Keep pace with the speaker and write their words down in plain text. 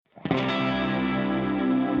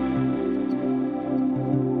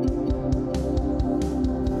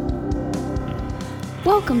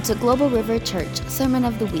Welcome to Global River Church Sermon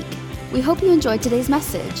of the Week. We hope you enjoyed today's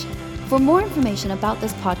message. For more information about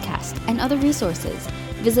this podcast and other resources,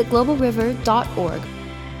 visit globalriver.org.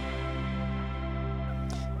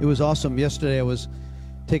 It was awesome. Yesterday I was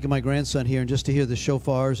taking my grandson here, and just to hear the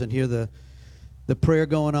shofars and hear the prayer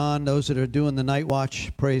going on, those that are doing the night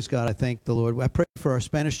watch, praise God, I thank the Lord. I prayed for our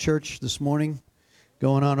Spanish church this morning,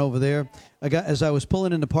 going on over there. As I was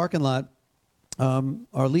pulling in the parking lot,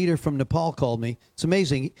 our leader from Nepal called me. It's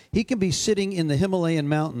amazing. He can be sitting in the Himalayan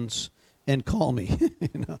mountains and call me.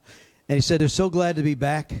 And he said, they're so glad to be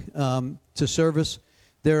back to service.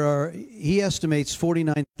 He estimates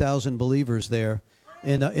 49,000 believers there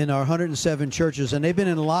in our 107 churches, and they've been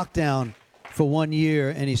in lockdown for 1 year.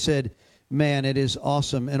 And he said, man, it is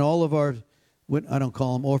awesome. And all of our, I don't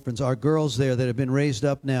call them orphans, our girls there that have been raised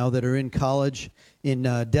up now that are in college in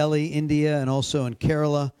Delhi, India, and also in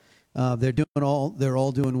Kerala. They're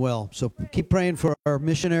all doing well. So keep praying for our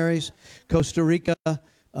missionaries, Costa Rica,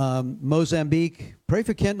 Mozambique. Pray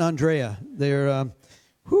for Kent and Andrea. They're,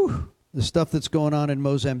 the stuff that's going on in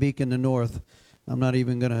Mozambique in the north. I'm not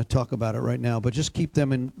even going to talk about it right now, but just keep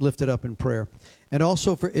them lifted up in prayer. And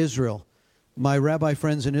also for Israel, my rabbi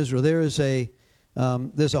friends in Israel. There's a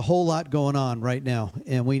whole lot going on right now,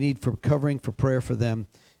 and we need for covering for prayer for them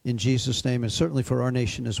in Jesus' name, and certainly for our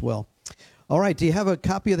nation as well. All right, do you have a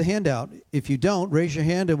copy of the handout? If you don't, raise your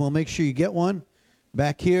hand and we'll make sure you get one.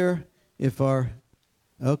 Back here,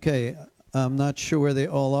 okay, I'm not sure where they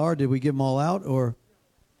all are. Did we give them all out, or?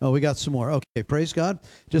 Oh, we got some more. Okay, praise God.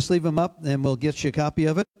 Just leave them up and we'll get you a copy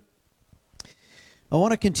of it. I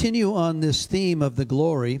want to continue on this theme of the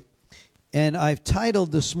glory, and I've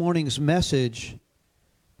titled this morning's message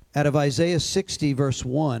out of Isaiah 60, verse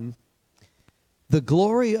 1, "The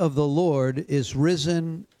glory of the Lord is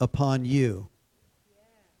risen upon you."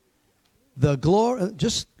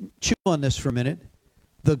 Just chew on this for a minute.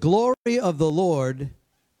 The glory of the Lord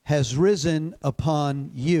has risen upon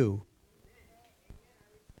you.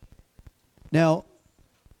 Now,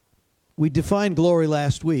 we defined glory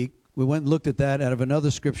last week. We went and looked at that out of another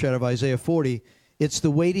scripture out of Isaiah 40. It's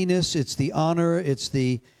the weightiness, it's the honor, it's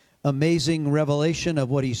the amazing revelation of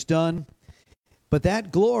what he's done. But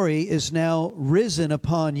that glory is now risen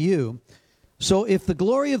upon you. So if the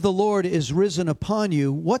glory of the Lord is risen upon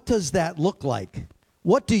you, what does that look like?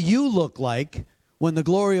 What do you look like when the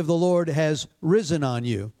glory of the Lord has risen on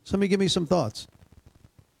you? Somebody give me some thoughts.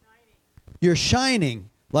 You're shining.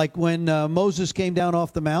 Like when Moses came down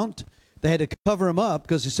off the mount, they had to cover him up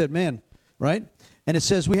because he said, man, right? And it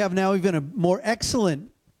says we have now even a more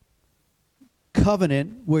excellent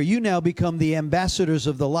covenant where you now become the ambassadors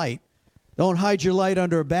of the light. Don't hide your light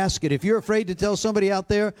under a basket. If you're afraid to tell somebody out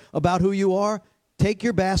there about who you are, take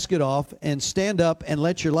your basket off and stand up and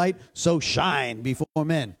let your light so shine before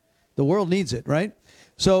men. The world needs it, right?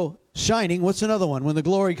 So shining, what's another one? When the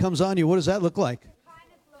glory comes on you, what does that look like?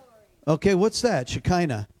 Okay, what's that?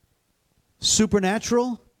 Shekinah.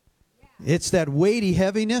 Supernatural? Yeah. It's that weighty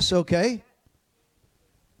heaviness, okay?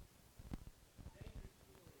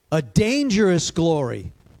 A dangerous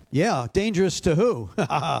glory. Yeah, dangerous to who?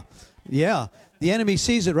 Yeah, the enemy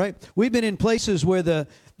sees it, right? We've been in places where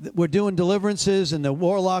we're doing deliverances and the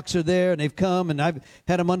warlocks are there and they've come, and I've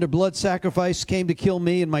had them under blood sacrifice, came to kill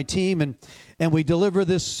me and my team, and we deliver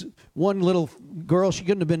this one little girl. She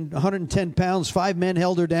couldn't have been 110 pounds. 5 men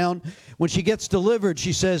held her down. When she gets delivered,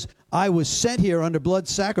 she says, I was sent here under blood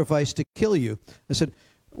sacrifice to kill you. I said,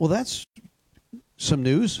 well, that's some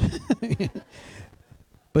news.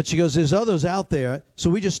 But she goes, there's others out there. So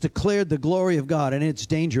we just declared the glory of God, and it's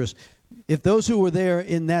dangerous. If those who were there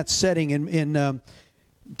in that setting in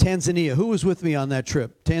Tanzania, who was with me on that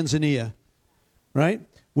trip? Tanzania, right?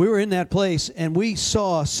 We were in that place, and we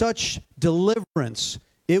saw such deliverance.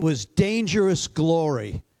 It was dangerous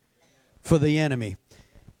glory for the enemy.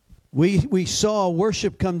 We saw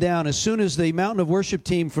worship come down. As soon as the Mountain of Worship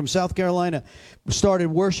team from South Carolina started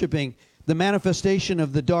worshiping, the manifestation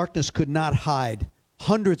of the darkness could not hide.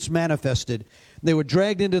 Hundreds manifested. They were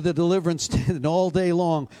dragged into the deliverance tent all day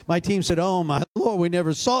long. My team said, oh my Lord, we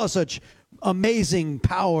never saw such amazing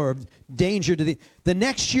power of danger to the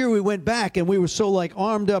next year we went back, and we were so like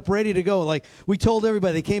armed up, ready to go. Like we told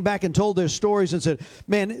everybody, they came back and told their stories and said,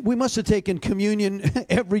 man, we must have taken communion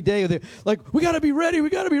every day. Like, we got to be ready. We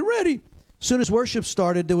got to be ready. As soon as worship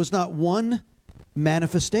started, there was not one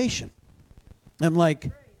manifestation. I'm like,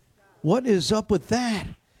 what is up with that?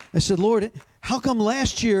 I said, Lord, how come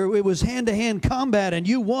last year it was hand-to-hand combat and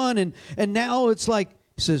you won, and now it's like,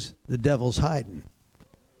 he says, the devil's hiding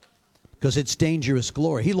because it's dangerous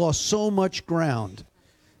glory. He lost so much ground.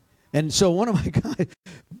 And so one of my guys,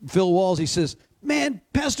 Phil Walls, he says, man,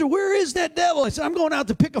 Pastor, where is that devil? I said, I'm going out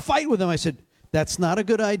to pick a fight with him. I said, that's not a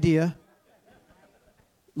good idea.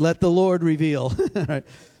 Let the Lord reveal. Right.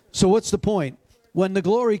 So what's the point? When the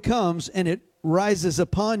glory comes and it rises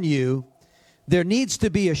upon you, there needs to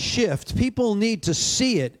be a shift. People need to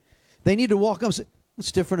see it. They need to walk up and say,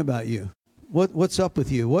 what's different about you? What's up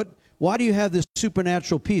with you? Why do you have this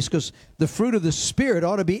supernatural peace? Because the fruit of the Spirit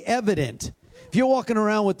ought to be evident. If you're walking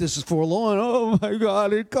around with this forlorn, oh my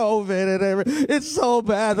God, it's COVID and everything, it's so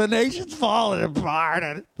bad, the nation's falling apart.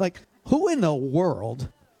 And like, who in the world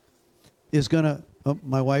is going to,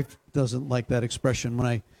 my wife doesn't like that expression when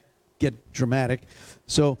I get dramatic.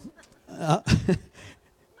 So,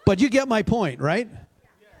 but you get my point, right?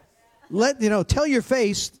 Tell your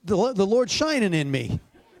face, the Lord's shining in me.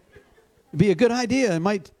 It'd be a good idea. It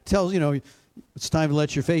might tell, it's time to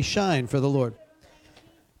let your face shine for the Lord.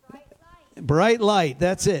 Bright light,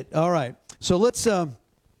 that's it. All right. So let's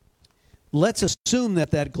assume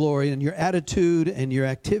that glory and your attitude and your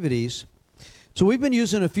activities. So we've been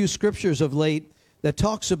using a few scriptures of late that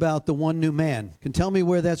talks about the one new man. Can tell me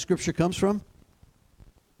where that scripture comes from?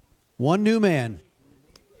 One new man.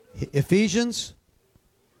 Ephesians,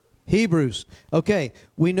 Hebrews. Okay,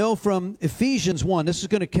 we know from Ephesians 1, this is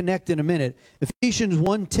going to connect in a minute. Ephesians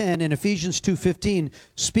 1:10 and Ephesians 2:15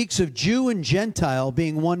 speaks of Jew and Gentile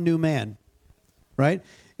being one new man, right?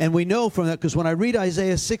 And we know from that, because when I read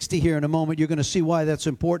Isaiah 60 here in a moment, you're going to see why that's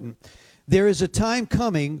important. There is a time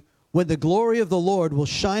coming when the glory of the Lord will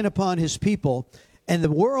shine upon his people, and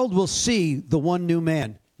the world will see the one new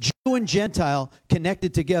man, Jew and Gentile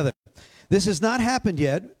connected together. This has not happened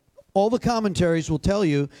yet. All the commentaries will tell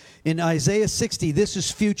you in Isaiah 60, this is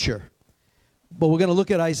future. But we're going to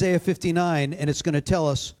look at Isaiah 59, and it's going to tell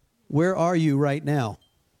us, where are you right now?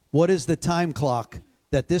 What is the time clock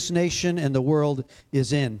that this nation and the world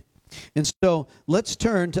is in? And so let's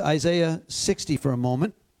turn to Isaiah 60 for a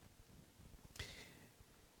moment.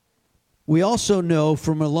 We also know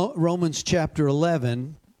from Romans chapter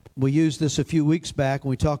 11, we used this a few weeks back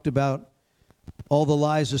when we talked about all the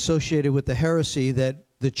lies associated with the heresy that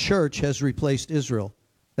the church has replaced Israel.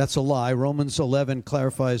 That's a lie. Romans 11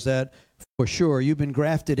 clarifies that for sure. You've been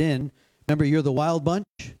grafted in. Remember, you're the wild bunch.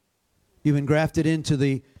 You've been grafted into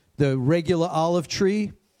the regular olive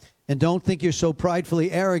tree. And don't think you're so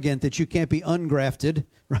pridefully arrogant that you can't be ungrafted,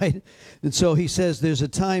 right? And so he says there's a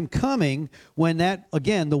time coming when that,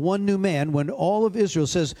 again, the one new man, when all of Israel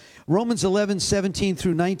says, Romans 11:17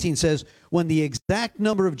 through 19 says, when the exact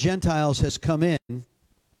number of Gentiles has come in,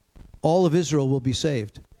 all of Israel will be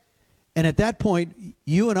saved. And at that point,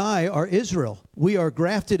 you and I are Israel. We are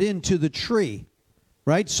grafted into the tree,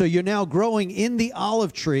 right? So you're now growing in the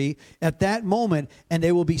olive tree at that moment, and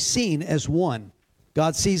they will be seen as one.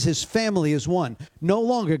 God sees his family as one. No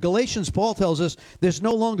longer, Galatians, Paul tells us, there's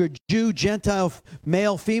no longer Jew, Gentile,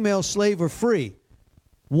 male, female, slave, or free.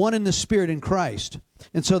 One in the Spirit in Christ.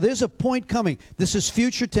 And so there's a point coming. This is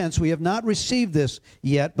future tense. We have not received this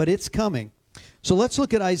yet, but it's coming. So let's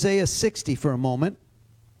look at Isaiah 60 for a moment.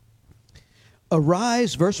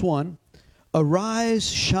 Arise, verse 1. Arise,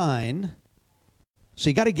 shine. So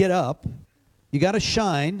you got to get up. You got to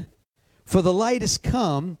shine. For the light is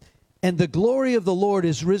come, and the glory of the Lord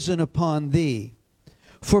is risen upon thee.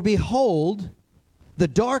 For behold, the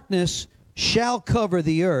darkness shall cover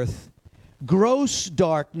the earth, gross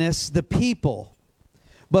darkness the people.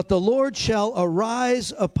 But the Lord shall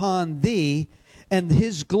arise upon thee, and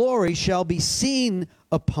his glory shall be seen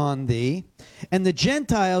upon thee. And the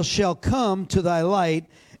Gentiles shall come to thy light,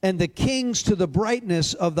 and the kings to the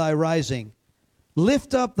brightness of thy rising.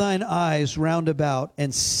 Lift up thine eyes round about,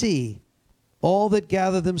 and see. All that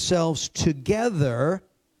gather themselves together,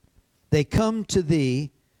 they come to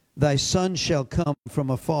thee. Thy son shall come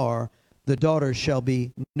from afar. The daughter shall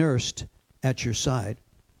be nursed at your side.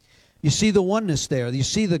 You see the oneness there. You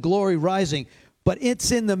see the glory rising. But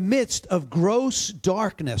it's in the midst of gross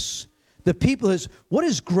darkness. The people is, what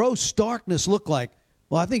does gross darkness look like?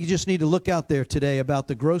 Well, I think you just need to look out there today about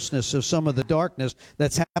the grossness of some of the darkness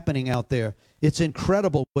that's happening out there. It's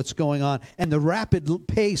incredible what's going on and the rapid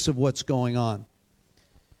pace of what's going on.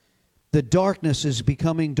 The darkness is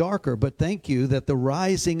becoming darker, but thank you that the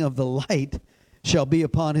rising of the light shall be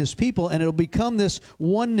upon his people, and it'll become this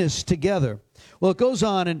oneness together. Well, it goes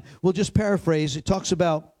on, and we'll just paraphrase. It talks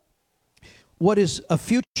about what is a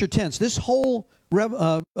future tense. This whole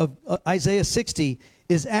of Isaiah 60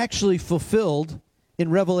 is actually fulfilled in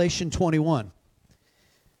Revelation 21.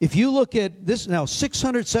 If you look at this now,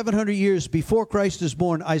 600, 700 years before Christ is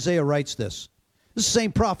born, Isaiah writes this. This is the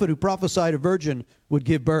same prophet who prophesied a virgin would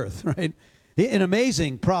give birth, right? An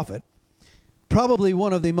amazing prophet. probably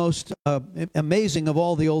one of the most amazing of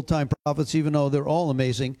all the old-time prophets, even though they're all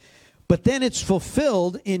amazing. But then it's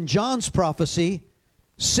fulfilled in John's prophecy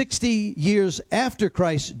 60 years after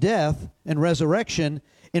Christ's death and resurrection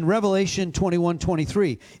in Revelation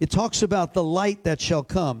 21:23. It talks about the light that shall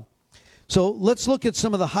come. So let's look at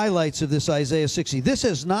some of the highlights of this Isaiah 60. This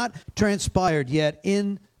has not transpired yet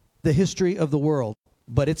in the history of the world,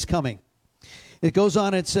 but it's coming. It goes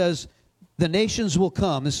on, it says, the nations will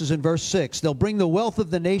come. This is in verse 6. They'll bring the wealth of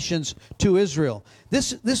the nations to Israel.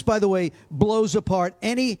 This, by the way, blows apart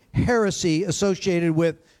any heresy associated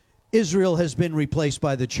with Israel has been replaced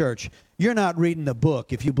by the church. You're not reading the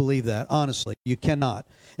book if you believe that, honestly. You cannot.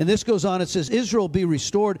 And this goes on, it says, Israel will be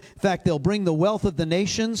restored. In fact, they'll bring the wealth of the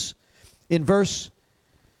nations. In verse,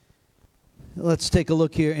 let's take a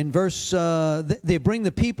look here. In verse, they bring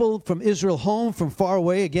the people from Israel home from far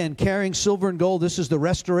away, again, carrying silver and gold. This is the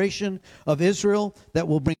restoration of Israel that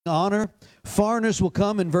will bring honor. Foreigners will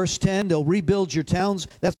come in verse 10. They'll rebuild your towns.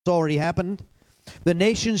 That's already happened. The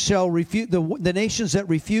nations shall refuse, the nations that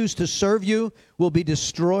refuse to serve you will be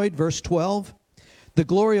destroyed. Verse 12. The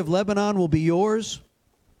glory of Lebanon will be yours.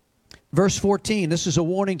 Verse 14. This is a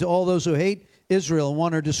warning to all those who hate Israel and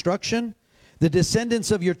want her destruction. The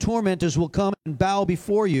descendants of your tormentors will come and bow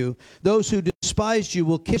before you. Those who despised you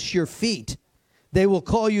will kiss your feet. They will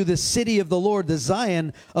call you the city of the Lord, the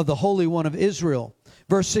Zion of the Holy One of Israel.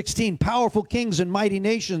 Verse 16, powerful kings and mighty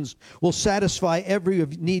nations will satisfy every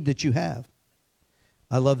need that you have.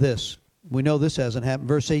 I love this. We know this hasn't happened.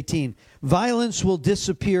 Verse 18, violence will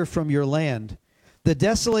disappear from your land. The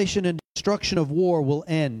desolation and destruction of war will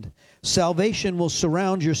end. Salvation will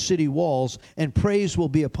surround your city walls, and praise will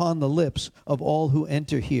be upon the lips of all who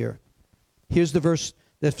enter here. Here's the verse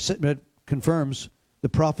that confirms the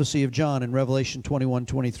prophecy of John in Revelation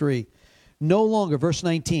 21:23. No longer, verse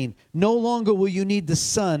 19, no longer will you need the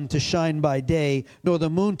sun to shine by day, nor the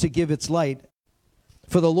moon to give its light.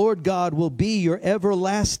 For the Lord God will be your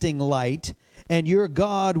everlasting light, and your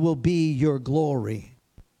God will be your glory.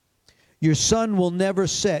 Your sun will never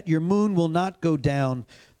set, your moon will not go down.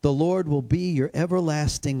 The Lord will be your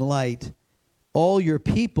everlasting light. All your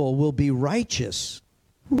people will be righteous.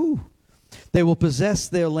 Woo. They will possess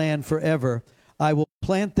their land forever. I will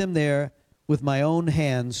plant them there with my own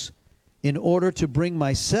hands in order to bring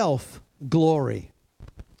myself glory.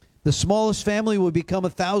 The smallest family will become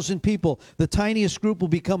 1,000 people. The tiniest group will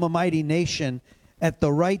become a mighty nation. At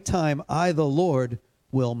the right time, I, the Lord,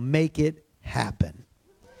 will make it happen.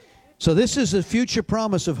 So this is a future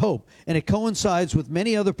promise of hope, and it coincides with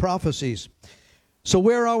many other prophecies. So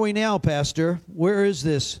where are we now, Pastor? Where is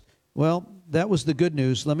this? Well, that was the good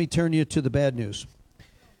news. Let me turn you to the bad news.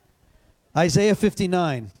 Isaiah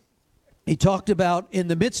 59. He talked about in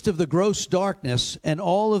the midst of the gross darkness and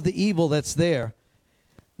all of the evil that's there,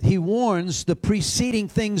 he warns the preceding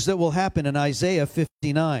things that will happen in Isaiah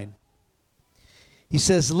 59. He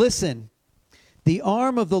says, listen, the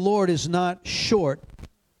arm of the Lord is not short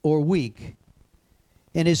or weak,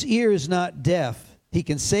 and his ear is not deaf. He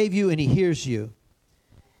can save you and he hears you.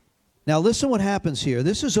 Now listen what happens here.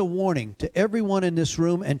 This is a warning to everyone in this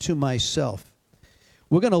room and to myself.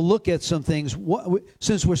 We're going to look at some things.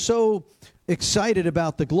 Since we're so excited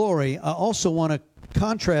about the glory, I also want to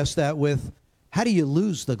contrast that with how do you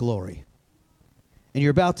lose the glory? And you're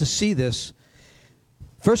about to see this.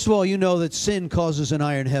 First of all, you know that sin causes an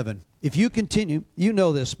iron heaven. If you continue, you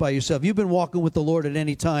know this by yourself. You've been walking with the Lord at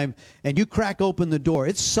any time, and you crack open the door.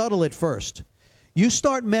 It's subtle at first. You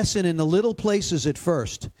start messing in the little places at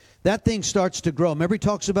first. That thing starts to grow. Remember he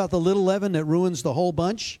talks about the little leaven that ruins the whole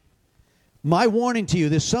bunch? My warning to you,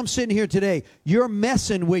 there's some sitting here today, you're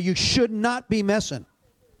messing where you should not be messing.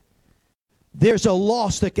 There's a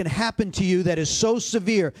loss that can happen to you that is so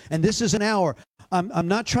severe, and this is an hour. I'm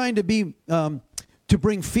not trying to be... to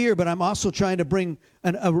bring fear, but I'm also trying to bring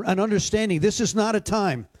an understanding. This is not a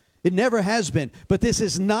time. It never has been, but this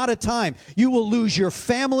is not a time. You will lose your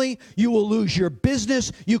family. You will lose your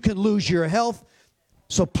business. You can lose your health.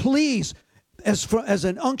 So please, as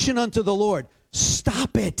an unction unto the Lord,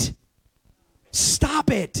 stop it.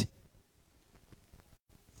 Stop it.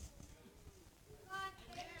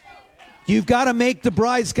 You've got to make, the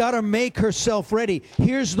bride's got to make herself ready.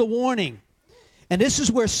 Here's the warning. And this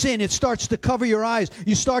is where sin, it starts to cover your eyes.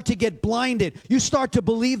 You start to get blinded. You start to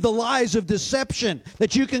believe the lies of deception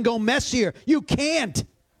that you can go messier. You can't.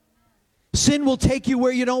 Sin will take you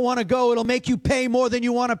where you don't want to go. It'll make you pay more than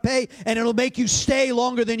you want to pay, and it'll make you stay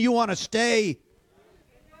longer than you want to stay.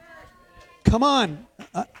 Come on.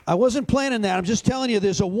 I wasn't planning that. I'm just telling you,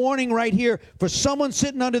 there's a warning right here for someone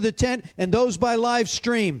sitting under the tent and those by live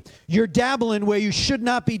stream. You're dabbling where you should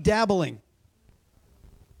not be dabbling.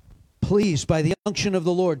 Please, by the unction of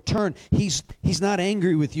the Lord, turn. He's not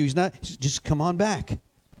angry with you. Just come on back.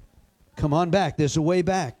 Come on back. There's a way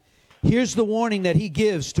back. Here's the warning that he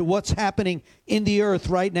gives to what's happening in the earth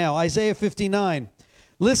right now. Isaiah 59.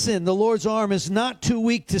 Listen, the Lord's arm is not too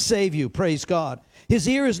weak to save you. Praise God. His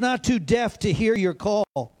ear is not too deaf to hear your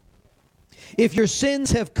call. If your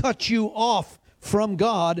sins have cut you off from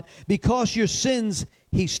God, because your sins,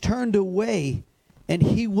 he's turned away, and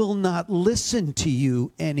he will not listen to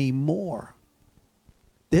you anymore.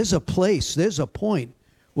 There's a place, there's a point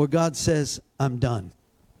where God says, I'm done.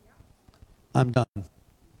 I'm done.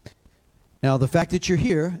 Now, the fact that you're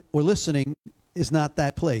here or listening is not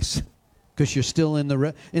that place, because you're still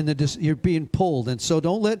you're being pulled. And so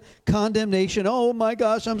don't let condemnation, oh my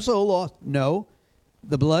gosh, I'm so lost. No,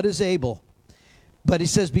 the blood is able. But he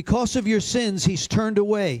says, because of your sins, he's turned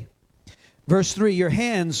away. Verse 3, your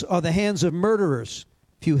hands are the hands of murderers.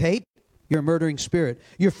 If you hate, you're a murdering spirit.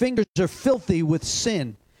 Your fingers are filthy with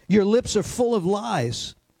sin. Your lips are full of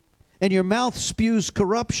lies. And your mouth spews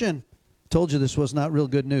corruption. Told you this was not real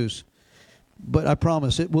good news. But I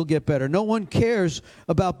promise it will get better. No one cares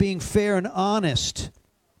about being fair and honest.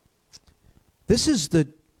 This is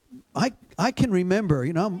I can remember,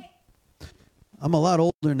 I'm a lot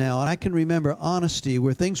older now, and I can remember honesty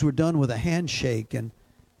where things were done with a handshake and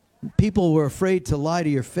people were afraid to lie to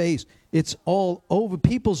your face. It's all over.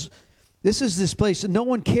 This is this place, and no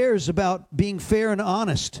one cares about being fair and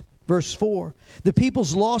honest. Verse 4, the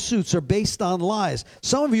people's lawsuits are based on lies.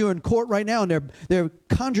 Some of you are in court right now, and they're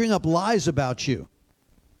conjuring up lies about you.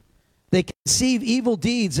 They conceive evil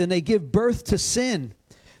deeds, and they give birth to sin.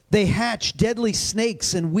 They hatch deadly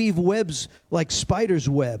snakes and weave webs like spiders'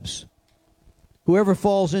 webs. Whoever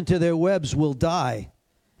falls into their webs will die,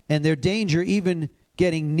 and their danger even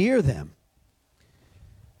getting near them.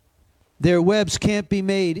 Their webs can't be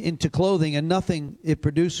made into clothing, and nothing it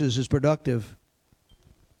produces is productive.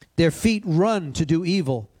 Their feet run to do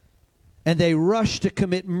evil, and they rush to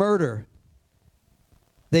commit murder.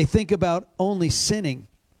 They think about only sinning.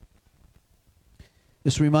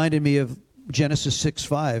 This reminded me of Genesis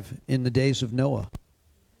 6:5 in the days of Noah.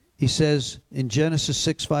 He says, in Genesis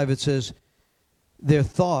 6:5, it says, their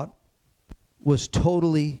thought was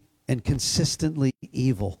totally and consistently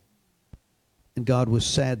evil. And God was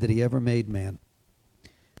sad that he ever made man.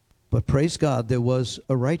 But praise God, there was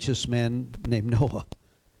a righteous man named Noah.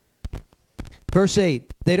 Verse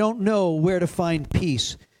 8, they don't know where to find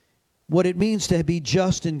peace, what it means to be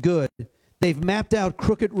just and good. They've mapped out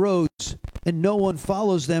crooked roads, and no one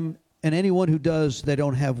follows them, and anyone who does, they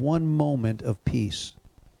don't have one moment of peace.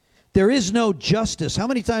 There is no justice. How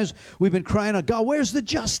many times we've been crying out, God, where's the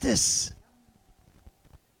justice?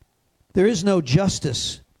 There is no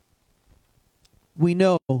justice. We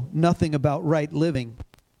know nothing about right living.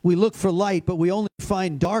 We look for light, but we only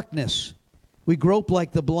find darkness. We grope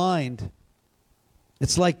like the blind.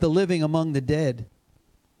 It's like the living among the dead.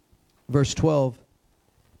 Verse 12,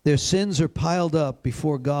 their sins are piled up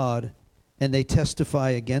before God, and they testify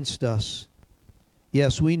against us.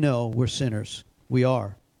 Yes, we know we're sinners. We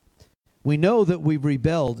are. We know that we've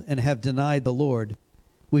rebelled and have denied the Lord.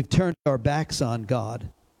 We've turned our backs on God.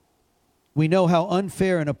 We know how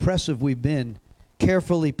unfair and oppressive we've been,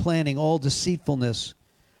 carefully planning all deceitfulness.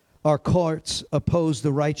 Our courts oppose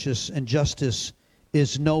the righteous, and justice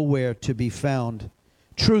is nowhere to be found.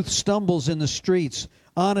 Truth stumbles in the streets.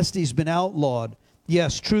 Honesty's been outlawed.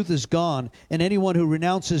 Yes, truth is gone, and anyone who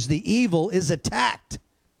renounces the evil is attacked.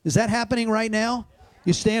 Is that happening right now?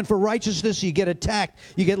 You stand for righteousness, you get attacked.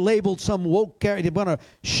 You get labeled some woke character. They want to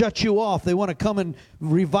shut you off. They want to come and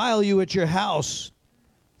revile you at your house,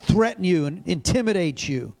 threaten you and intimidate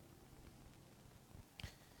you.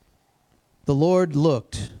 The Lord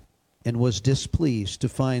looked and was displeased to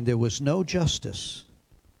find there was no justice.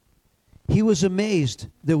 He was amazed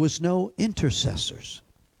there was no intercessors.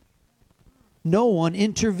 No one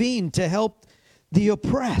intervened to help the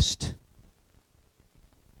oppressed.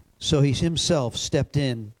 So he himself stepped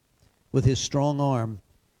in with his strong arm,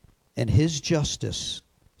 and his justice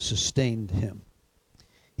sustained him.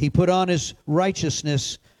 He put on his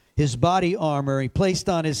righteousness, his body armor. He placed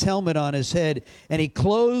on his helmet on his head, and he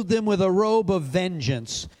clothed him with a robe of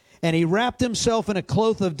vengeance. And he wrapped himself in a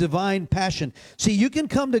cloth of divine passion. See, you can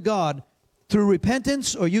come to God through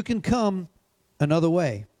repentance, or you can come another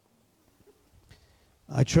way.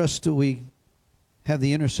 I trust that we have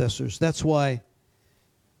the intercessors. That's why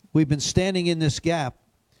we've been standing in this gap,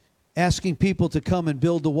 asking people to come and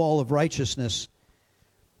build the wall of righteousness.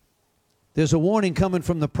 There's a warning coming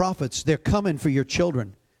from the prophets. They're coming for your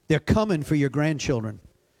children. They're coming for your grandchildren.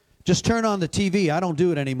 Just turn on the TV. I don't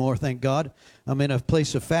do it anymore, thank God. I'm in a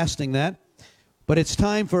place of fasting that. But it's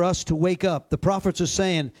time for us to wake up. The prophets are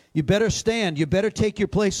saying, you better stand. You better take your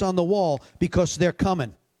place on the wall because they're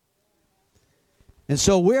coming. And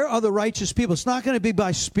so where are the righteous people? It's not going to be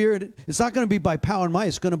by spirit. It's not going to be by power and might.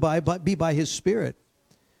 It's going to be by his spirit.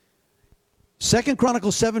 2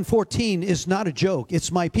 Chronicles 7:14 is not a joke.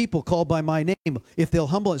 It's my people called by my name, if they'll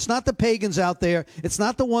humble. It's not the pagans out there. It's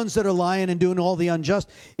not the ones that are lying and doing all the unjust.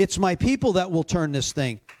 It's my people that will turn this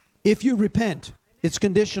thing. If you repent, it's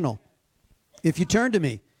conditional. If you turn to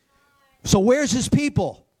me. So where's his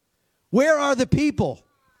people? Where are the people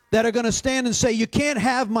that are going to stand and say, you can't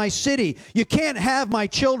have my city. You can't have my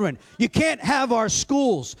children. You can't have our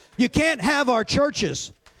schools. You can't have our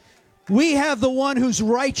churches. We have the one who's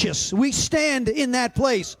righteous. We stand in that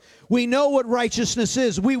place. We know what righteousness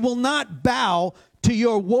is. We will not bow to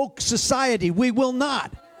your woke society. We will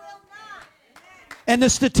not. And the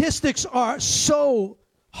statistics are so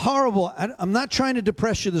horrible. I'm not trying to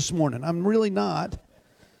depress you this morning. I'm really not.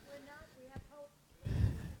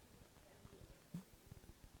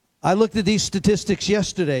 I looked at these statistics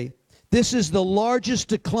yesterday. This is the largest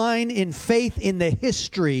decline in faith in the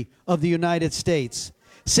history of the United States.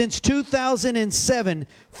 Since 2007,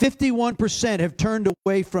 51% have turned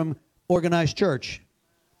away from organized church.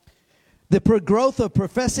 The growth of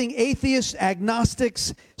professing atheists,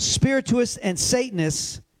 agnostics, spiritualists, and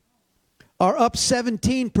Satanists are up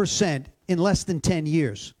 17% in less than 10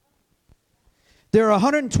 years. There are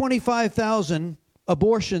 125,000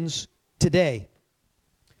 abortions today.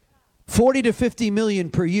 40 to 50 million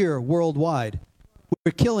per year worldwide.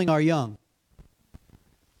 We're killing our young.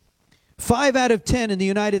 5 out of 10 in the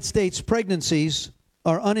United States pregnancies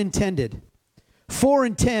are unintended. 4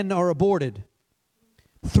 in 10 are aborted.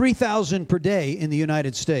 3,000 per day in the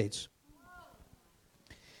United States.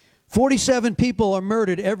 47 people are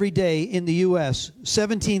murdered every day in the U.S.,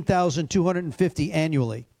 17,250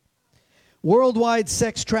 annually. Worldwide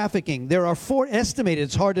sex trafficking, there are estimated,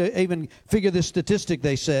 it's hard to even figure this statistic,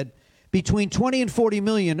 they said, between 20 and 40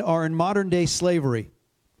 million are in modern-day slavery.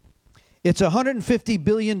 It's a $150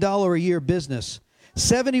 billion a year business.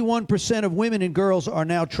 71% of women and girls are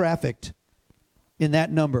now trafficked in that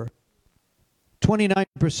number.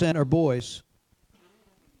 29% are boys.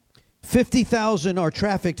 50,000 are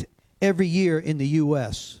trafficked every year in the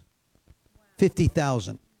U.S.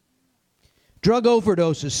 50,000. Drug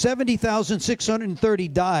overdoses, 70,630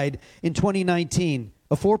 died in 2019,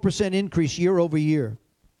 a 4% increase year over year.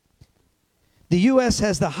 The U.S.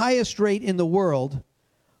 has the highest rate in the world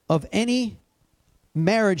of any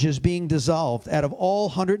marriages being dissolved out of all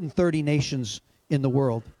 130 nations in the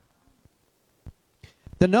world.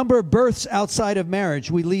 The number of births outside of marriage,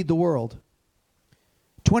 we lead the world.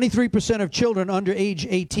 23% of children under age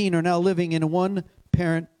 18 are now living in a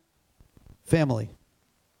one-parent family.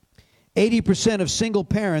 80% of single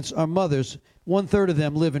parents are mothers. 1/3 of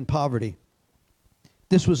them live in poverty.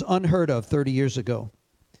 This was unheard of 30 years ago.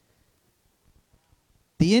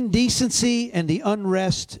 The indecency and the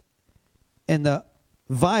unrest and the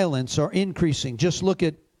violence are increasing. Just look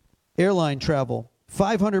at airline travel.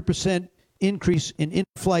 500% increase in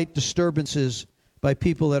in-flight disturbances by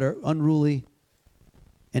people that are unruly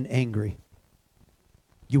and angry.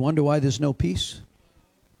 You wonder why there's no peace?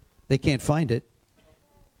 They can't find it.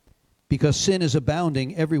 Because sin is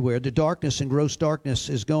abounding everywhere. The darkness and gross darkness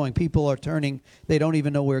is going. People are turning. They don't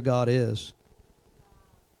even know where God is.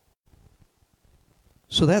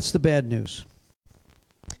 So that's the bad news.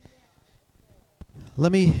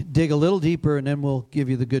 Let me dig a little deeper and then we'll give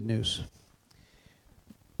you the good news.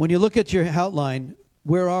 When you look at your outline,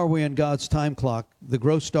 where are we in God's time clock? The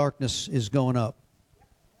gross darkness is going up.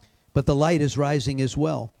 But the light is rising as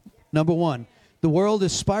well. Number one, the world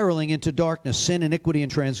is spiraling into darkness, sin, iniquity, and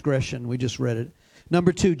transgression. We just read it.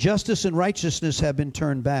 Number two, justice and righteousness have been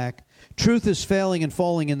turned back. Truth is failing and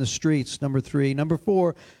falling in the streets. Number three. Number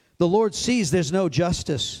four, the Lord sees there's no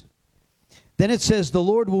justice. Then it says the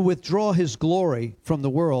Lord will withdraw his glory from the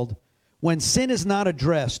world when sin is not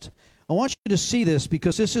addressed. I want you to see this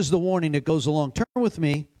because this is the warning that goes along. Turn with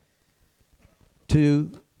me to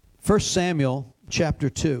 1 Samuel chapter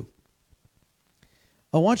 2.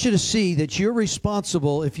 I want you to see that you're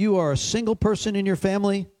responsible if you are a single person in your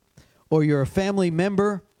family or you're a family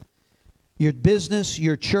member, your business,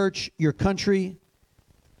 your church, your country.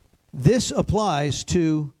 This applies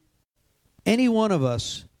to any one of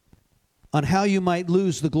us on how you might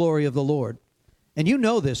lose the glory of the Lord. And you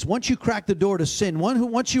know this. Once you crack the door to sin,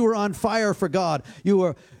 once you were on fire for God, you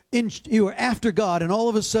were after God, and all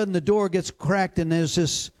of a sudden the door gets cracked and there's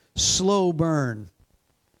this slow burn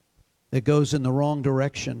that goes in the wrong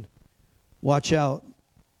direction. Watch out,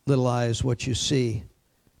 little eyes, what you see.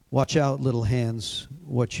 Watch out, little hands,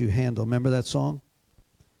 what you handle. Remember that song?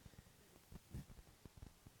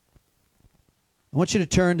 I want you to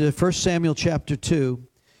turn to 1 Samuel chapter 2,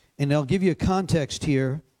 and I'll give you a context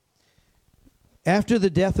here. After the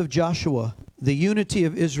death of Joshua, the unity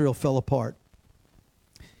of Israel fell apart,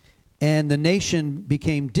 and the nation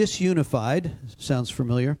became disunified. Sounds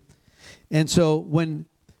familiar. And so when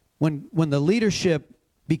the leadership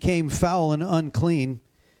became foul and unclean,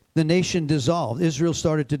 the nation dissolved. Israel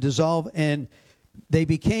started to dissolve, and they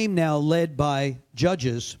became now led by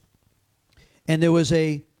judges. And there was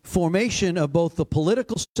a formation of both the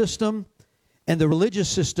political system and the religious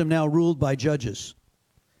system now ruled by judges.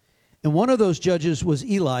 And one of those judges was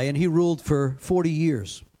Eli, and he ruled for 40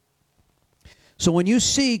 years. So when you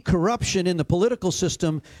see corruption in the political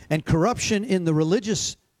system and corruption in the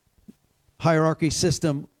religious hierarchy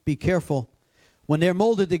system, be careful. When they're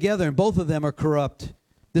molded together and both of them are corrupt,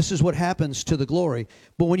 this is what happens to the glory.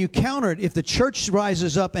 But when you counter it, if the church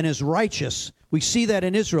rises up and is righteous, we see that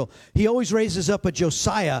in Israel. He always raises up a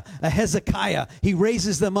Josiah, a Hezekiah. He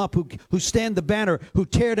raises them up who stand the banner, who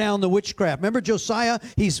tear down the witchcraft. Remember Josiah?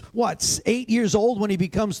 He's, 8 years old when he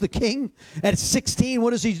becomes the king? At 16,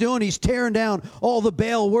 what is he doing? He's tearing down all the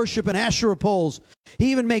Baal worship and Asherah poles. He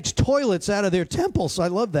even makes toilets out of their temples. I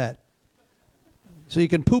love that. So you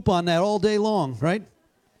can poop on that all day long, right?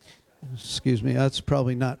 Excuse me, that's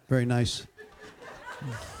probably not very nice.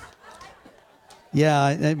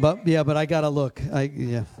 But I gotta look.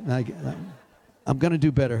 I'm gonna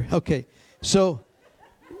do better. Okay, so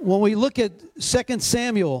when we look at 2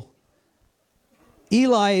 Samuel,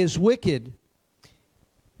 Eli is wicked.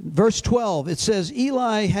 Verse 12, it says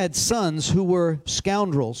Eli had sons who were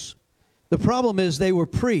scoundrels. The problem is they were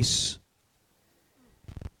priests.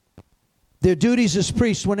 Their duties as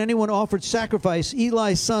priests, when anyone offered sacrifice,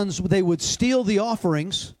 Eli's sons, they would steal the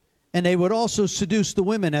offerings, and they would also seduce the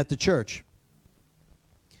women at the church.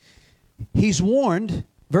 He's warned,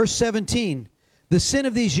 verse 17, the sin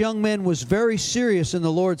of these young men was very serious in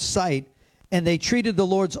the Lord's sight, and they treated the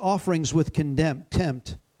Lord's offerings with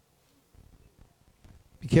contempt.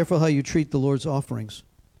 Be careful how you treat the Lord's offerings.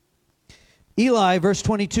 Eli, verse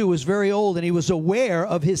 22, was very old, and he was aware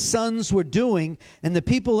of his sons were doing, and the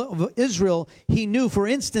people of Israel, he knew. For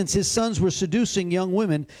instance, his sons were seducing young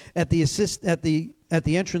women at the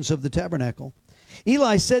entrance of the tabernacle.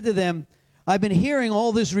 Eli said to them, I've been hearing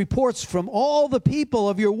all these reports from all the people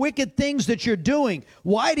of your wicked things that you're doing.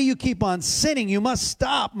 Why do you keep on sinning? You must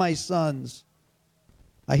stop, my sons.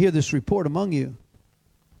 I hear this report among you.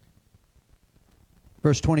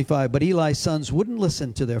 Verse 25, but Eli's sons wouldn't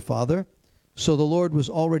listen to their father, so the Lord was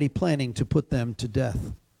already planning to put them to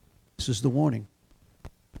death. This is the warning.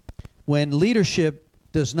 When leadership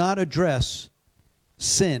does not address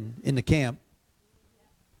sin in the camp.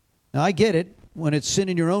 Now I get it, when it's sin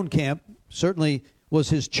in your own camp, certainly was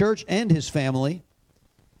his church and his family.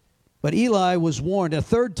 But Eli was warned. A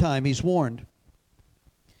third time he's warned.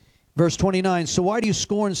 Verse 29, so why do you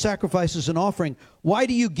scorn sacrifices and offering? Why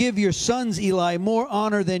do you give your sons, Eli, more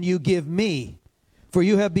honor than you give me? For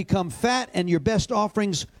you have become fat, and your best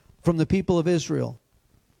offerings from the people of Israel.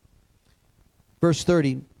 Verse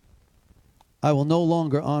 30, I will no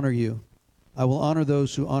longer honor you. I will honor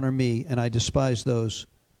those who honor me, and I despise those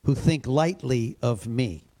who think lightly of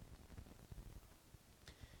me.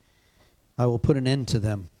 I will put an end to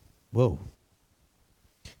them. Whoa.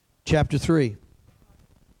 Chapter 3.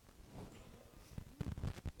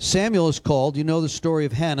 Samuel is called. You know the story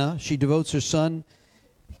of Hannah. She devotes her son.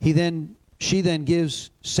 She then gives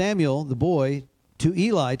Samuel, the boy, to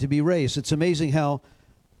Eli to be raised. It's amazing how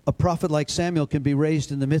a prophet like Samuel can be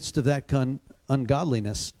raised in the midst of that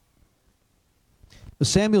ungodliness. But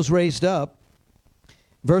Samuel's raised up.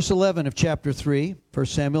 Verse 11 of chapter 3, 1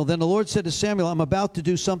 Samuel, then the Lord said to Samuel, I'm about to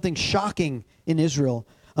do something shocking in Israel.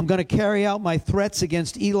 I'm going to carry out my threats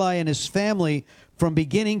against Eli and his family from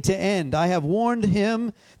beginning to end. I have warned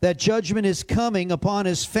him that judgment is coming upon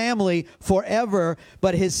his family forever,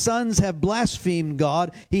 but his sons have blasphemed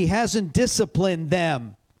God. He hasn't disciplined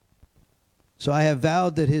them. So I have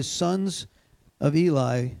vowed that his sons of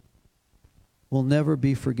Eli will never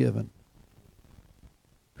be forgiven.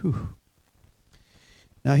 Whew.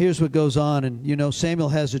 Now here's what goes on, and Samuel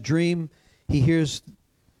has a dream. He hears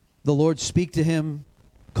the Lord speak to him,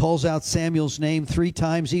 calls out Samuel's name 3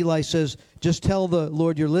 times. Eli says, just tell the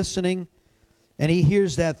Lord you're listening. And he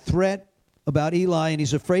hears that threat about Eli, and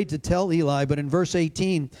he's afraid to tell Eli. But in verse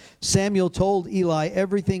 18, Samuel told Eli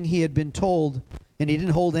everything he had been told, and he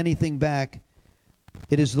didn't hold anything back.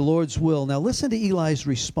 It is the Lord's will. Now listen to Eli's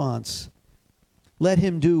response. Let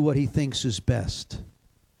him do what he thinks is best.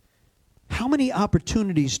 How many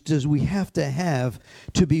opportunities does we have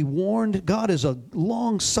to be warned? God is a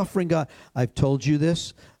long-suffering God. I've told you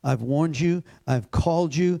this. I've warned you. I've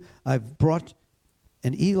called you. I've brought...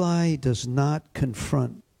 And Eli does not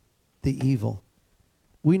confront the evil.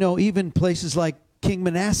 We know even places like King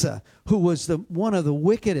Manasseh, who was one of the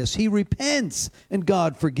wickedest. He repents, and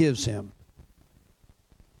God forgives him.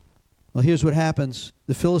 Well, here's what happens.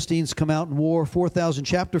 The Philistines come out in war, 4,000,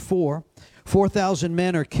 chapter 4. 4,000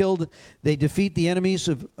 men are killed. They defeat the enemies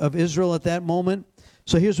of Israel at that moment.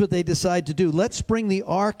 So here's what they decide to do. Let's bring the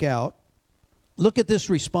ark out. Look at this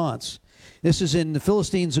response. This is in the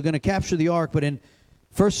Philistines are going to capture the ark, but in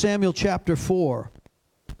 1 Samuel chapter 4,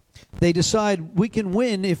 they decide we can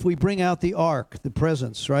win if we bring out the ark, the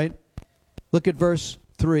presence, right? Look at verse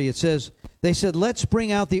 3. It says, they said, let's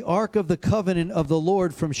bring out the ark of the covenant of the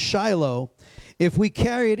Lord from Shiloh. If we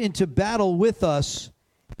carry it into battle with us,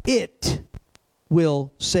 it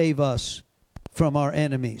will save us from our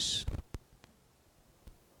enemies.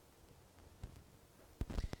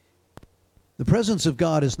 The presence of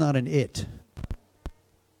God is not an it.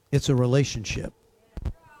 It's a relationship.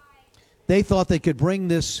 They thought they could bring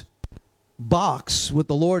this box with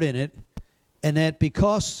the Lord in it, and that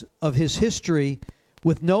because of his history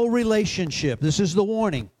with no relationship, this is the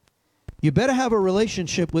warning. You better have a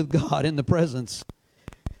relationship with God in the presence.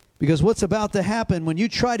 Because what's about to happen when you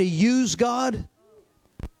try to use God,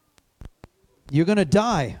 you're going to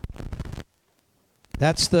die.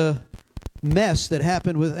 That's the mess that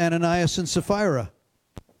happened with Ananias and Sapphira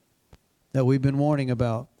that we've been warning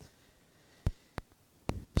about.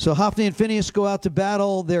 So Hophni and Phinehas go out to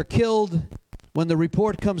battle. They're killed. When the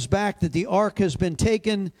report comes back that the ark has been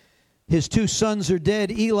taken, his two sons are dead.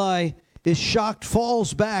 Eli is shocked,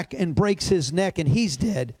 falls back, and breaks his neck, and he's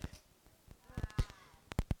dead.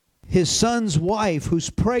 His son's wife, who's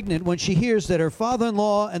pregnant, when she hears that her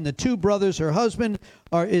father-in-law and the two brothers, her husband,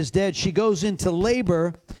 is dead, she goes into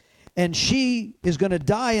labor, and she is going to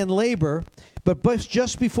die in labor. But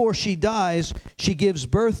just before she dies, she gives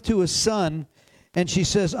birth to a son, and she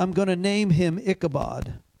says, I'm going to name him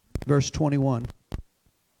Ichabod. Verse 21.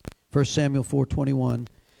 1 Samuel 4:21.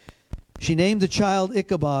 She named the child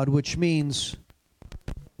Ichabod, which means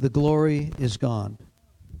the glory is gone.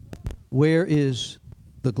 Where is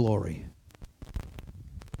the glory?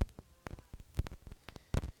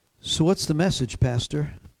 So what's the message,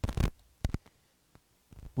 Pastor?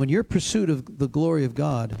 When you're in pursuit of the glory of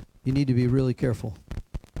God, you need to be really careful.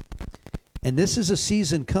 And this is a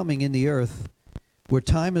season coming in the earth where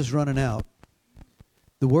time is running out.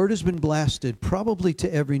 The word has been blasted probably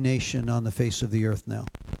to every nation on the face of the earth now,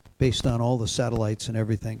 based on all the satellites and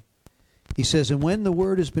everything. He says, and when the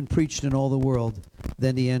word has been preached in all the world,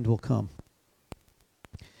 then the end will come.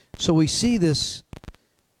 So we see this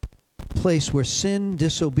place where sin,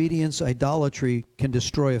 disobedience, idolatry can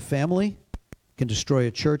destroy a family, can destroy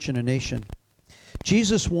a church and a nation.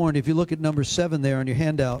 Jesus warned, if you look at number 7 there on your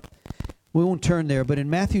handout, we won't turn there, but in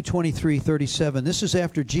Matthew 23:37, this is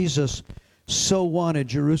after Jesus so wanted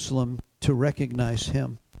Jerusalem to recognize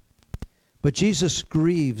him. But Jesus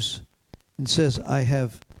grieves and says, I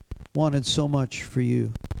have wanted so much for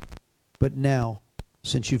you, but now,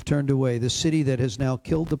 since you've turned away, the city that has now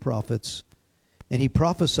killed the prophets, and he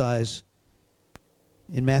prophesies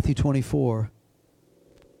in Matthew 24,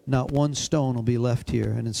 not one stone will be left here.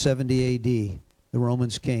 And in 70 AD, the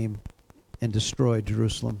Romans came and destroyed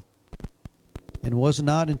Jerusalem. And it was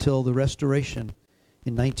not until the restoration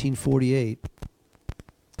in 1948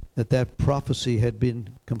 that prophecy had been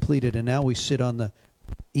completed. And now we sit on the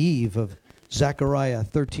eve of Zechariah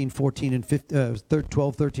 13, 14, and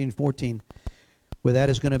 12, 13, 14, where that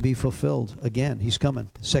is going to be fulfilled again. He's coming.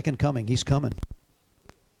 Second coming. He's coming.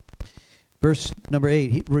 Verse number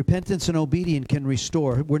 8, repentance and obedience can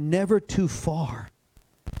restore. We're never too far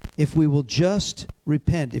if we will just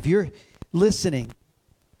repent. If you're listening,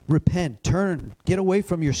 repent, turn, get away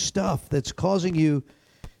from your stuff that's causing you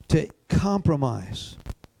to compromise.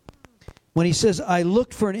 When he says, I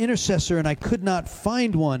looked for an intercessor and I could not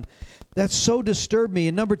find one, that so disturbed me.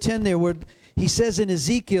 In number 10 there, where he says in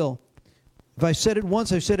Ezekiel, if I said it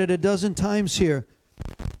once, I've said it a dozen times here,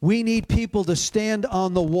 we need people to stand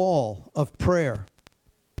on the wall of prayer.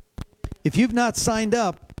 If you've not signed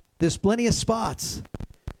up, there's plenty of spots.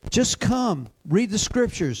 Just come, read the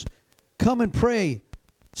scriptures, come and pray,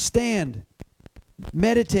 stand,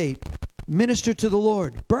 meditate, minister to the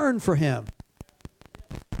Lord, burn for him.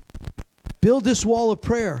 Build this wall of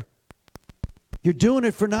prayer. You're doing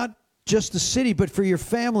it for not just the city, but for your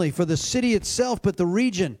family, for the city itself, but the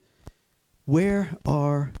region. Where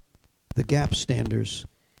are the gap standers?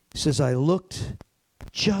 He says, I looked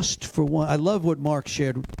just for one. I love what Mark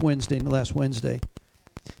shared last Wednesday.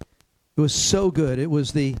 It was so good. It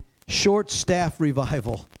was the short staff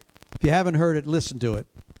revival. If you haven't heard it, listen to it.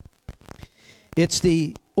 It's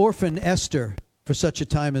the orphan Esther for such a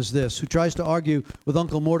time as this, who tries to argue with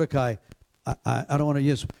Uncle Mordecai. I don't want to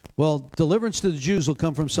use, well, deliverance to the Jews will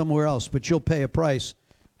come from somewhere else, but you'll pay a price.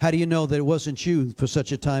 How do you know that it wasn't you for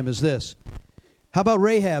such a time as this? How about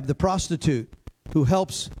Rahab, the prostitute, who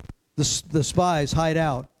helps the spies hide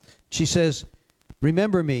out? She says,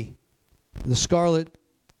 remember me. The scarlet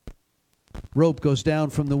rope goes down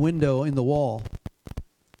from the window in the wall.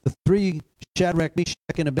 The three, Shadrach, Meshach,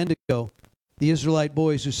 and Abednego, the Israelite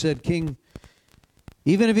boys who said, King,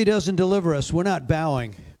 even if he doesn't deliver us, we're not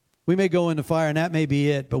bowing. We may go into fire, and that may be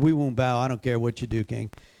it, but we won't bow. I don't care what you do, King.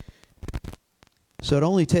 So it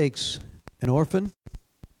only takes an orphan,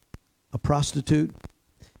 a prostitute,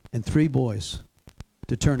 and 3 boys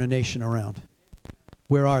to turn a nation around.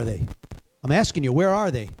 Where are they? I'm asking you, where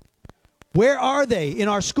are they? Where are they in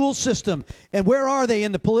our school system? And where are they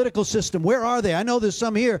in the political system? Where are they? I know there's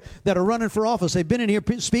some here that are running for office. They've been in here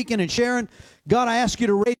speaking and sharing. God, I ask you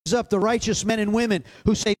to raise up the righteous men and women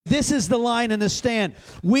who say, this is the line in the stand.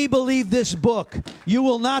 We believe this book. You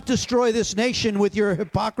will not destroy this nation with your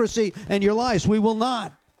hypocrisy and your lies. We will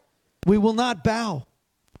not. We will not bow.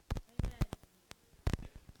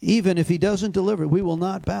 Even if he doesn't deliver, we will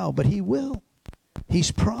not bow, but he will.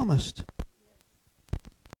 He's promised.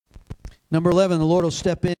 Number 11, the Lord will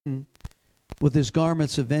step in with his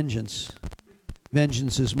garments of vengeance.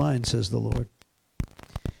 Vengeance is mine, says the Lord.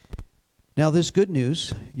 Now there's good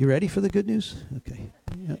news. You ready for the good news? Okay.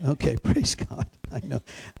 Okay, praise God.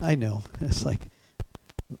 I know. It's like,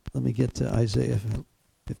 let me get to Isaiah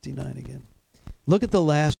 59 again. Look at the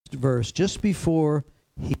last verse, just before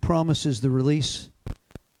he promises the release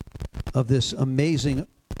of this amazing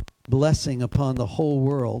blessing upon the whole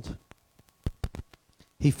world.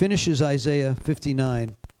 He finishes Isaiah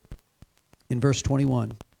 59 in verse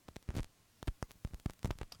 21.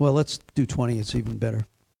 Well, let's do 20. It's even better.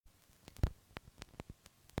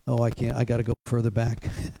 Oh, I can't. I got to go further back.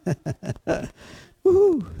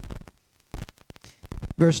 Woo-hoo.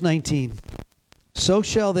 Verse 19. So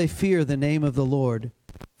shall they fear the name of the Lord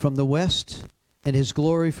from the west, and his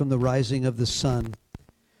glory from the rising of the sun.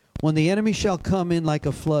 When the enemy shall come in like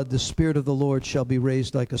a flood, the Spirit of the Lord shall be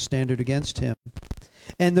raised like a standard against him.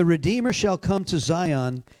 And the Redeemer shall come to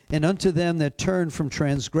Zion, and unto them that turn from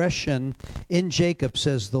transgression in Jacob,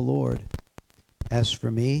 says the Lord. As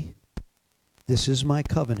for me, this is my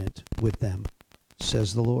covenant with them,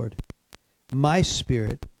 says the Lord. My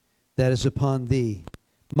Spirit that is upon thee,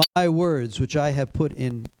 my words which I have put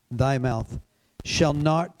in thy mouth, shall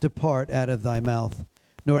not depart out of thy mouth,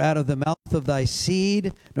 nor out of the mouth of thy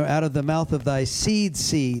seed, nor out of the mouth of thy seed,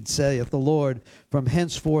 saith the Lord, from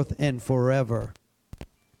henceforth and forever.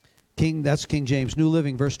 That's King James, New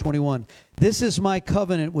Living, verse 21. This is my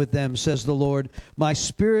covenant with them, says the Lord. My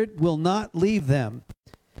Spirit will not leave them,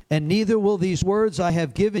 and neither will these words I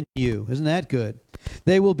have given you. Isn't that good?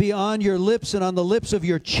 They will be on your lips and on the lips of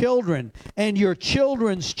your children and your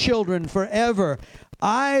children's children forever.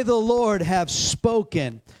 I, the Lord, have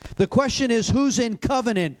spoken. The question is, who's in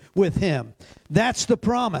covenant with him? That's the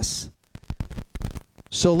promise.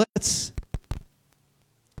 So let's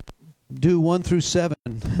do 1 through 7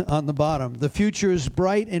 on the bottom. The future is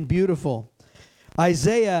bright and beautiful.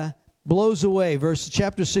 Isaiah blows away,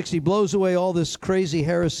 chapter 60 blows away all this crazy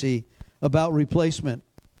heresy about replacement.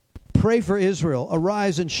 Pray for Israel.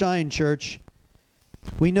 Arise and shine, church.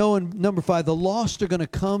 We know in number 5, the lost are going to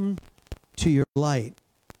come to your light.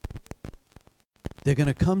 They're going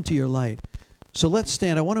to come to your light. So let's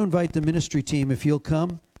stand. I want to invite the ministry team, if you'll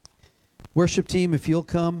come. Worship team, if you'll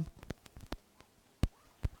come.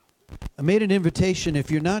 I made an invitation.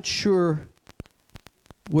 If you're not sure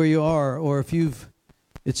where you are, or if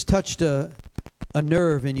it's touched a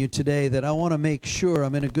nerve in you today that I want to make sure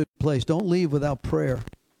I'm in a good place, don't leave without prayer.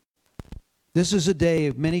 This is a day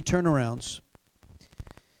of many turnarounds.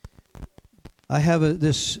 I have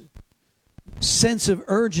this sense of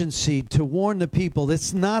urgency to warn the people.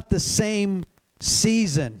 It's not the same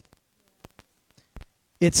season.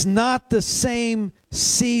 It's not the same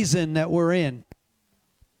season that we're in.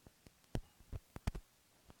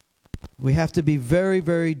 We have to be very,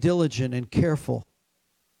 very diligent and careful.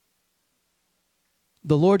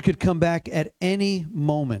 The Lord could come back at any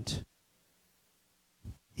moment.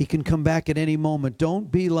 He can come back at any moment.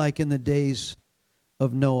 Don't be like in the days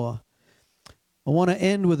of Noah. I want to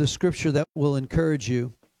end with a scripture that will encourage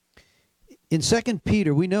you. In 2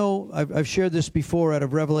 Peter, we know, I've shared this before out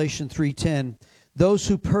of Revelation 3:10, those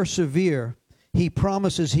who persevere He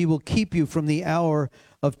promises He will keep you from the hour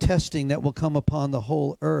of testing that will come upon the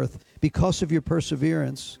whole earth because of your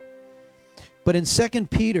perseverance. But in 2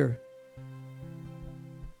 Peter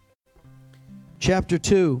chapter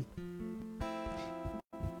 2,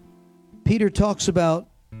 Peter talks about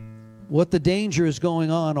what the danger is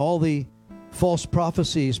going on, all the false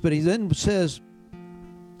prophecies. But he then says,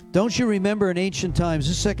 don't you remember in ancient times,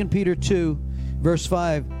 this is 2 Peter 2, verse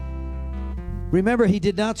 5, remember, He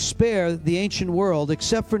did not spare the ancient world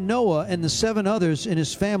except for Noah and the 7 others in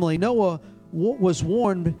his family. Noah was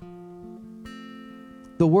warned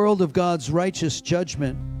the world of God's righteous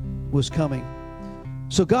judgment was coming.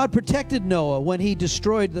 So God protected Noah when He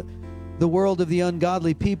destroyed the world of the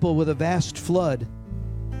ungodly people with a vast flood.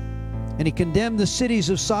 And He condemned the cities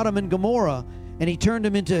of Sodom and Gomorrah, and He turned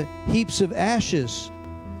them into heaps of ashes.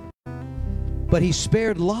 But He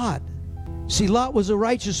spared Lot. See, Lot was a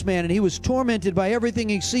righteous man, and he was tormented by everything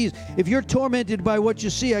he sees. If you're tormented by what you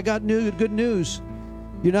see, I got good news.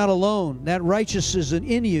 You're not alone. That righteousness is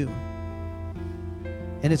in you.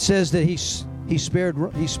 And it says that he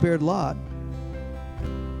spared Lot.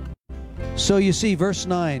 So you see, verse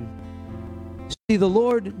 9. See, the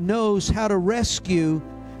Lord knows how to rescue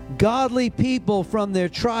godly people from their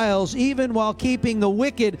trials, even while keeping the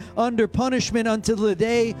wicked under punishment until the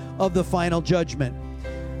day of the final judgment.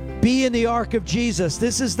 Be in the ark of Jesus.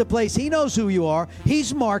 This is the place. He knows who you are.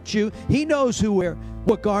 He's marked you. He knows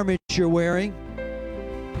what garments you're wearing.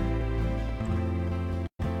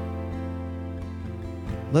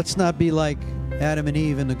 Let's not be like Adam and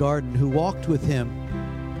Eve in the garden who walked with Him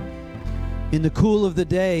in the cool of the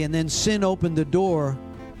day, and then sin opened the door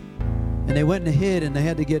and they went and hid, and they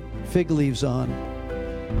had to get fig leaves on.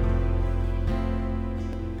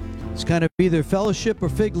 It's kind of either fellowship or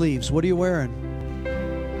fig leaves. What are you wearing?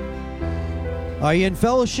 Are you in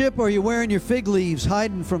fellowship, or are you wearing your fig leaves,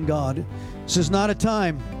 hiding from God? This is not a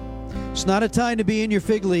time. It's not a time to be in your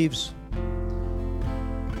fig leaves.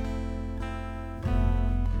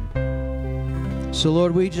 So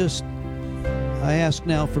Lord, I ask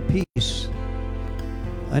now for peace.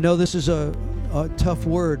 I know this is a tough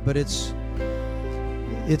word, but it's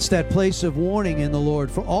that place of warning in the Lord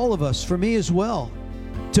for all of us, for me as well.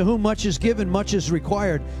 To whom much is given, much is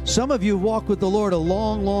required. Some of you walk with the Lord a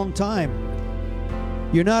long, long time.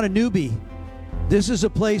 You're not a newbie. This is a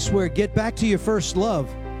place where get back to your first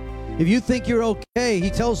love. If you think you're okay, He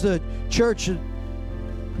tells the church at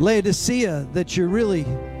Laodicea that you're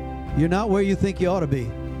not where you think you ought to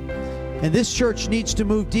be. And this church needs to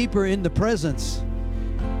move deeper in the presence.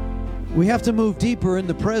 We have to move deeper in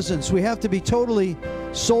the presence. We have to be totally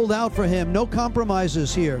sold out for Him. No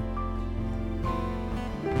compromises here.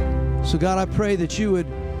 So God, I pray that You would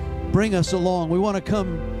bring us along. We want to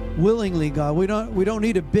come willingly, God. We don't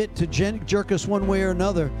need a bit to jerk us one way or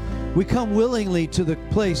another. We come willingly to the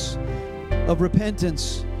place of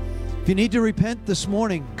repentance. If you need to repent this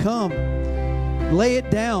morning, come. Lay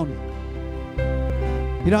it down.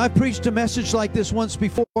 You know, I preached a message like this once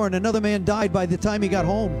before, and another man died by the time he got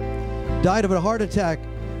home. Died of a heart attack.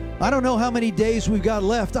 I don't know how many days we've got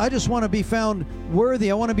left. I just want to be found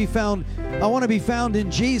worthy. I want to be found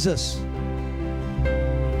in Jesus.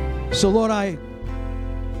 So Lord, I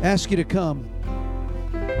ask You to come.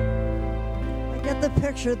 I get the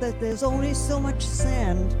picture that there's only so much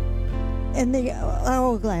sand in the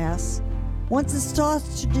hourglass. Once it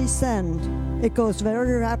starts to descend, it goes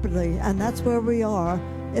very rapidly, and that's where we are.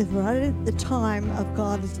 It's right at the time of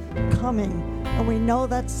God's coming, and we know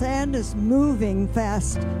that sand is moving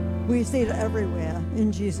fast. We see it everywhere,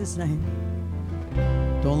 in Jesus' name.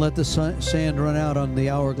 Don't let the sand run out on the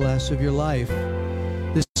hourglass of your life.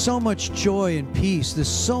 There's so much joy and peace. There's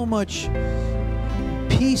so much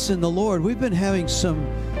peace in the Lord. We've been having some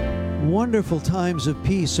wonderful times of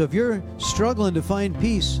peace. So if you're struggling to find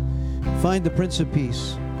peace, find the Prince of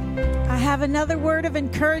Peace. I have another word of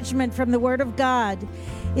encouragement from the Word of God.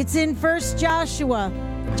 It's in 1 Joshua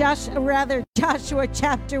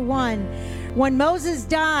chapter 1. When Moses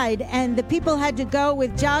died and the people had to go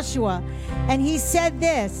with Joshua, and he said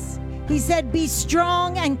this. He said, "Be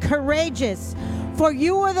strong and courageous, for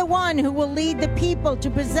you are the one who will lead the people to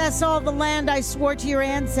possess all the land I swore to your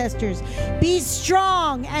ancestors. Be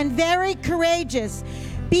strong and very courageous.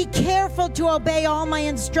 Be careful to obey all my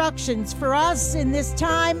instructions." For us in this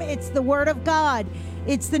time, it's the Word of God.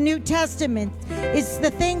 It's the New Testament. It's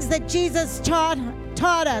the things that Jesus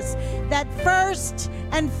taught us, that first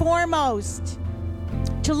and foremost,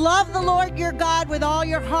 to love the Lord your God with all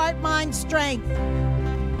your heart, mind, strength,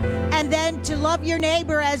 and then to love your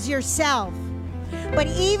neighbor as yourself. But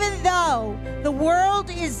even though the world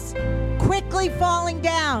is quickly falling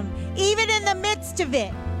down, even in the midst of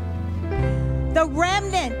it, The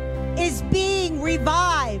remnant is being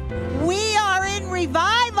revived. We are in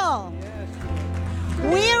revival.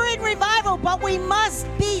 We're in revival, but we must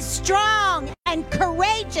be strong and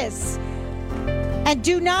courageous. And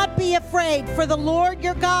do not be afraid, for the Lord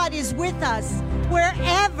your God is with us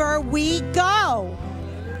wherever we go.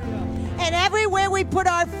 And everywhere we put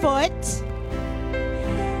our foot,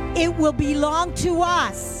 it will belong to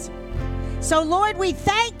us. So, Lord, we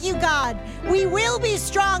thank you, God. We will be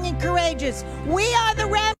strong and courageous. We are the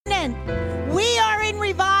remnant. We are in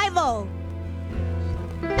revival.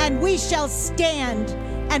 And we shall stand,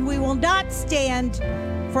 and we will not stand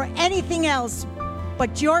for anything else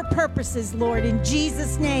but your purposes, Lord. In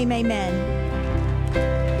Jesus' name, amen.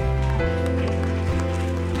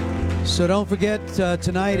 So don't forget,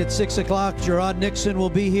 tonight at 6 o'clock, Gerard Nixon will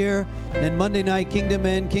be here. And Monday night, Kingdom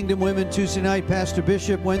Men, Kingdom Women. Tuesday night, Pastor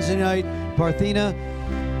Bishop. Wednesday night, Parthena.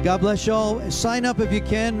 God bless you all. Sign up if you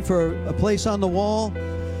can for a place on the wall.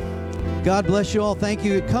 God bless you all. Thank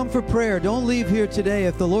you. Come for prayer. Don't leave here today.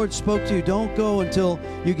 If the Lord spoke to you, don't go until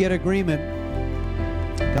you get agreement.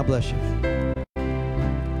 God bless you.